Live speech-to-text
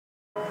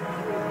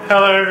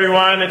Hello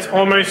everyone, it's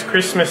almost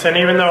Christmas, and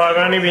even though I've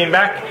only been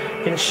back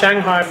in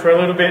Shanghai for a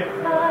little bit,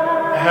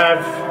 I have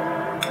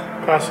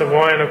a glass of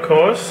wine, of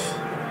course,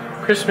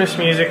 Christmas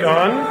music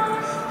on,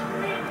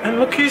 and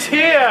look who's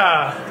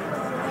here!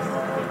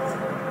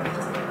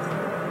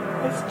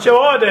 It's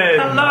Jordan!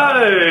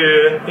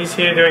 Hello! He's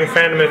here doing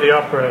Phantom of the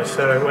Opera,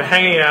 so we're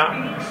hanging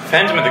out.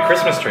 Phantom of the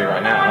Christmas tree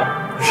right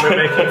now. We're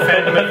making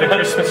Phantom of the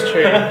Christmas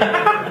tree.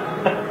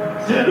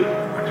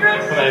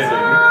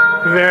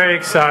 Amazing. Very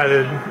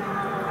excited.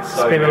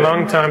 So It's been good. a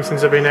long time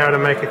since I've been able to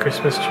make a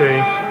Christmas tree.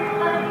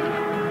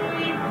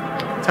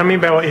 Tell me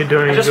about what you're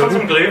doing, I just want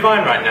Jordan. some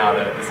Glühwein right now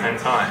though at the same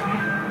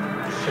time.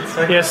 It's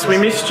so Yes, we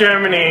miss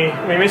Germany.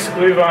 We miss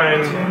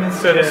Glühwein,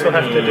 so this will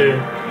have to do.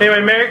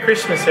 Anyway, Merry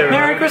Christmas, everyone.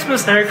 Merry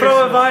Christmas, Merry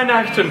Frohe Christmas.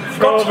 Weihnachten, Frohe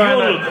Gott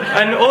Jul,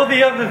 and all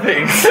the other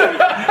things.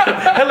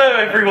 Hello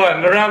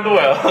everyone around the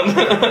world.